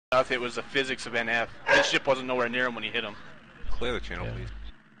South, it was the physics of NF. His ship wasn't nowhere near him when he hit him. Clear the channel, please.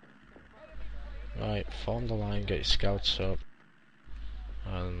 Right, form the line, get your scouts up,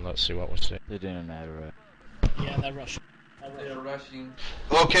 and let's see what we see. They're doing that, right? Yeah, they're rushing. They're rushing.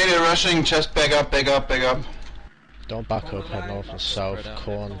 Okay, they're rushing. Just back up, back up, back up. Don't back up, head north and south,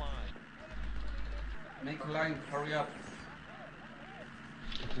 corn. Make a line, hurry up.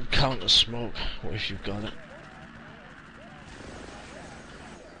 Counter smoke, what if you've got it?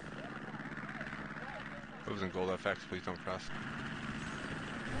 Moves and gold FX, please don't cross.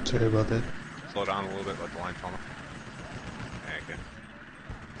 Sorry about that. Slow down a little bit, let the line funnel. Okay.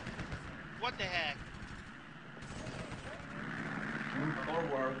 What the heck? Move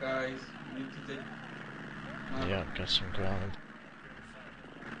forward, guys. We need to take... Yeah, get some ground.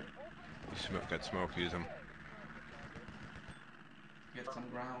 You get smoke, use them. Get some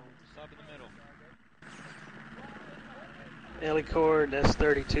ground. Stop in the middle. Helicord, that's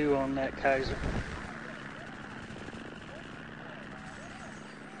 32 on that Kaiser.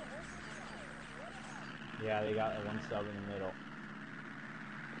 Yeah, they got one sub in the middle.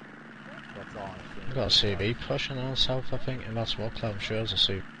 That's all I'm seeing. We've got a CV pushing on south, I think, and that's what cloud sure as a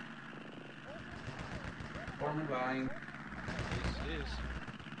CV. Form a line. Yes, it is.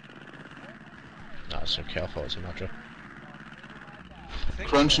 That's okay, I thought it was a Madra.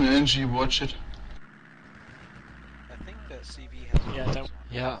 Crunch and energy, watch it. I think that CV has. Yeah, don't.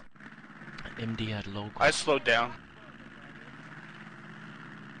 Yeah. MD had low. I slowed down.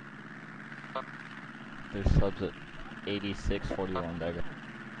 There's subs at 86-41 dagger.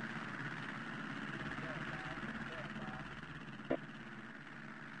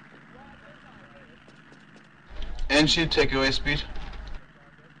 Energy, take away speed.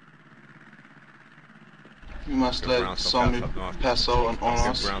 You must Go let ground, so zombie pass up north. pass on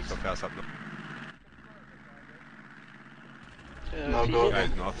us. Ground, so pass up north. No, if, you go. hit,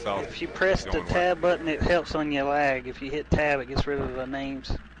 Guys, north, south. if you press the Going tab button, it helps on your lag. If you hit tab, it gets rid of the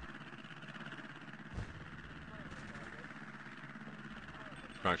names.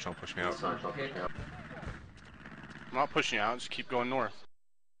 Crunch, don't push me out. Okay. I'm not pushing you out, just keep going north.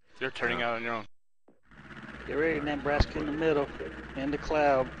 You're turning out on your own. Get ready, Nebraska in the middle, in the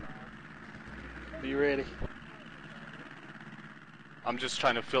cloud. Be ready. I'm just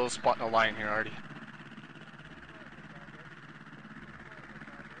trying to fill a spot in the line here already.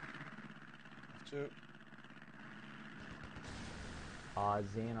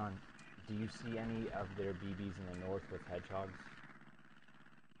 Xenon, do you see any of their BBs in the north with hedgehogs?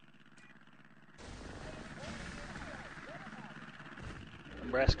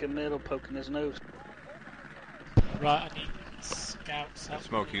 Nebraska middle, poking his nose. Right, I need scouts Get out.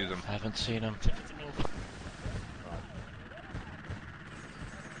 smoke, use them. I haven't seen him. To the north.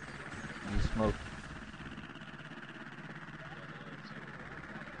 You smoke.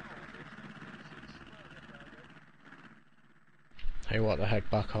 Hey, what the heck,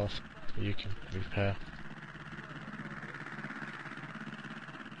 back off. You can repair.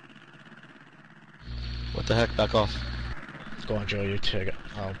 What the heck, back off. Go on, Joe, you take it.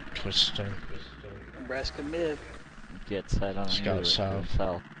 I'll twist him. Nebraska mid. Get set on Scout south.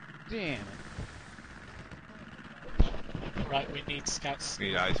 Damn it. Right, we need scouts.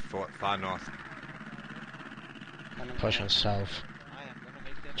 Need eyes far north. Pushing south. I am gonna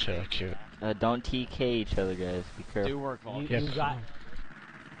make them Chill, take cute. that. Don't TK each other, guys. Be careful. Do work, Vol. Yeah, You come got on.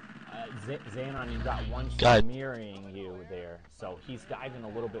 Xenon. You got one Guys. sub mirroring you there, so he's diving a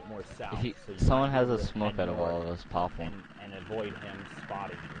little bit more south. He, so you someone might has be a able to smoke head out of all north of us. Pop one. and avoid him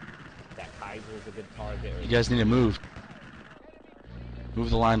spotting you. That Kaiser is a good target. Or You guys need to move. Move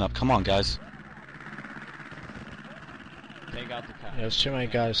the line up. Come on, guys. Take out the car. Yeah, there's too many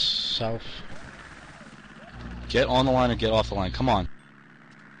guys south. Get on the line or get off the line. Come on.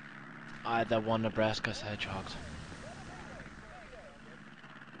 Either one Nebraska's hedgehogs.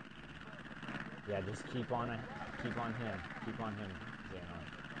 Yeah, just keep on him. Keep on him,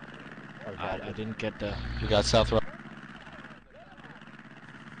 Xenon. Or I Velvet. didn't get the... We got south right.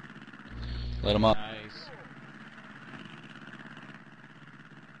 Let him up. Nice.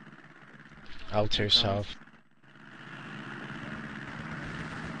 L2 south.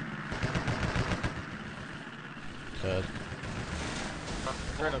 Good.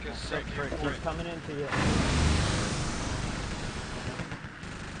 He's coming into you.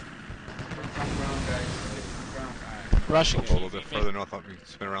 Get some ground, guys. Get some ground. Rushing. Go a little bit further north, let me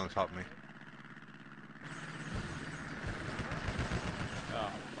spin around the top of me.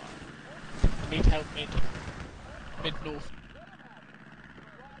 Oh, fuck. I need help mid. Mid north.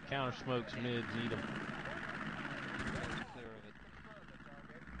 Counter smokes mids, eat 'em. Clear of it.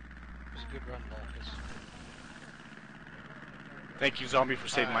 It was a good run, Marcus. Thank you, Zombie, for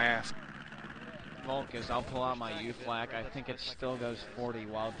saving my ass. Volcus, I'll pull out my U-flak. I think it still goes 40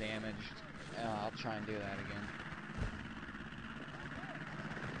 while damaged. I'll try and do that again.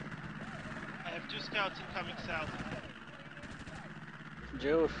 I have 2 scouts incoming south.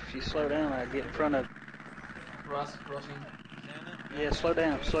 Joe, if you slow down, I'll get in front of. Russ crossing. Yeah, slow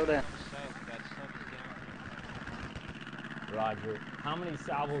down, slow down. Roger. How many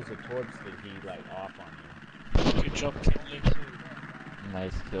salvos of torps did he let off on you? Good job, Kinley.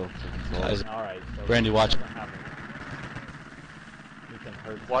 Nice kill. Alright, so Brandy, watch. He can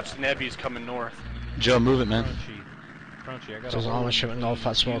hurt. Watch the Nebbies coming north. Joe, move it, man. Crunchy, I got a armor shipment north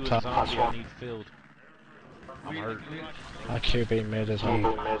at small cloud. I need filled. I'm hurt. QB mid as well.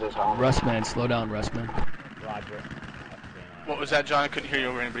 Rustman, slow down, Rustman. Roger. What was that, John? I couldn't hear you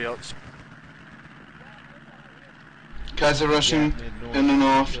over anybody else. Guys are rushing in the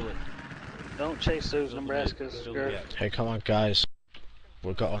north. Don't chase those Nebraskas, girl. Hey, come on, guys.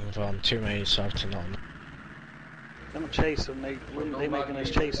 We've got on too many south to none. Don't chase them. They making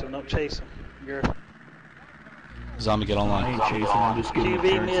us chase them. Don't chase them, girl. Zombie, get online. I ain't chasing, I'm just getting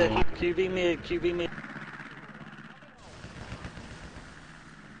QV mid, QV mid, QV mid.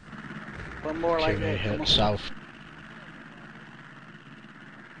 One more like QB that. hit south.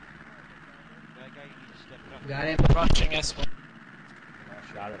 Got him. Rushing S1.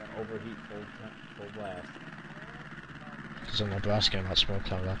 Got it. Overheat full blast. Because in Nebraska game, that small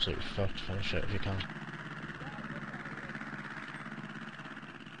cloud absolutely fucked. Finish it if you can.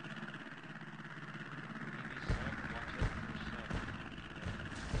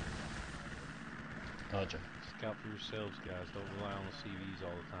 Roger. Scout for yourselves, guys. Don't rely on the CVs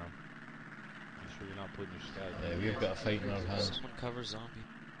all the time. Make sure you're not putting your scout. Yeah, we've got a fight in our hands. Someone cover Zombie.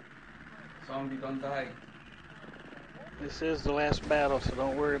 Zombie, don't die. This is the last battle, so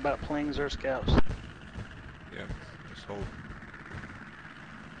don't worry about planes or scouts. Yeah, just hold.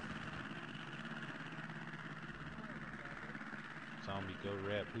 Zombie, go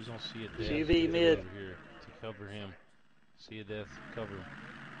rep. Who's on see a death? CV mid. Over here to cover him. See a death, cover him.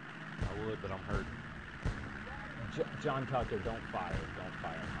 I would, but I'm hurt. John Tucker, don't fire. Don't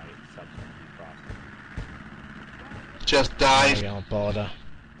fire. My substance crossing. Just died. On border.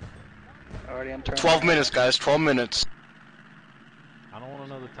 Already, I'm turning. 12 minutes, guys. 12 minutes. I don't want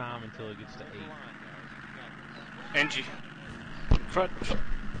another time until it gets to 8. Angie. Front.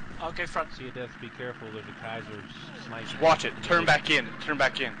 Okay, front. See a death, be careful. There's a Kaiser sniper. Watch it. Turn back in. Turn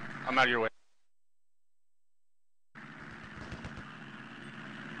back in. I'm out of your way.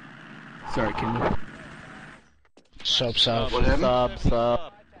 Sorry, Kinley. Sub south. What happened?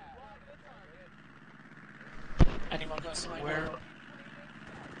 Sub. Anyone got somewhere?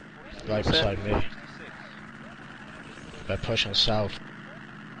 Right beside me. They're pushing south.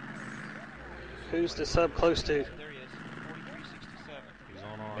 Who's the sub close to? There he is. 4367. He's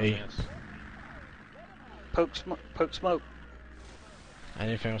on our Hey. advance. Poke smoke. Poke smoke.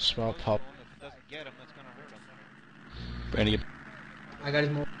 Anything with small pop. If it doesn't get him, that's gonna hurt him. Brandy, I got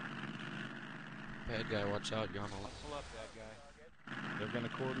his more. bad guy, watch out. You're on the left. Pull up that guy. They're going to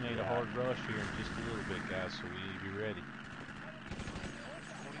coordinate a hard rush here in just a little bit, guys, so we need to be ready.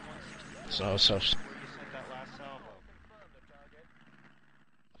 4164. So. Where you sent that last salvo.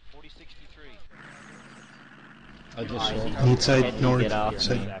 4063. I just He Inside can north. get out in a Inside.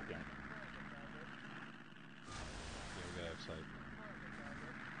 second. Yeah, we got to have sight.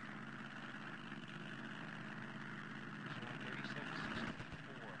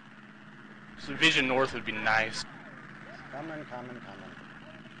 So vision north would be nice. Coming.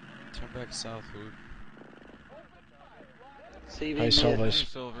 Turn back southward. CV Hey, mid. Silvers.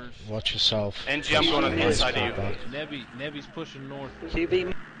 Silvers. Watch yourself. Angie, I'm going on the inside of you. Nebby's pushing north. QV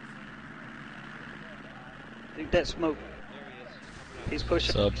mid. Dude, that smoke. There he is. He's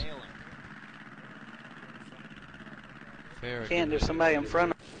pushing. Subs. Fair. Can't. There's somebody in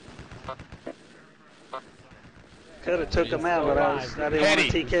front of him. Could have took him out, but I didn't want to Petty.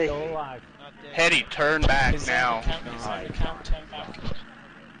 TK. Still alive. Not dead. Hetty, turn back He's now. on the count, he's on the count, turn back. Okay,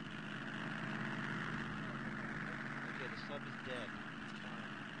 the sub is dead.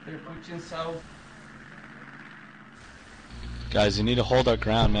 They're pushing south. Guys, you need to hold our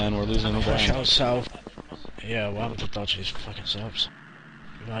ground, man. We're losing the Push ground. out south. Yeah, we're having to dodge these fucking subs.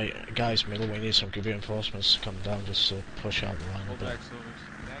 Right, guys, middle, we need some good reinforcements to come down just to push out the line a Hold bit. back, Silvers.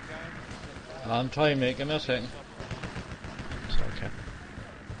 That guy? I'm trying, mate. Give me a second. It's okay.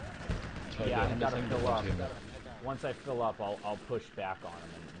 Yeah, I gotta fill up. Once I fill up, I'll push back on him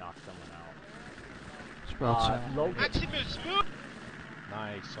and knock someone out. Logan.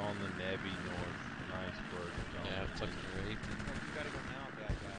 Nice on the Nebby north. Nice work, John. Yeah, fucking great. You gotta go now.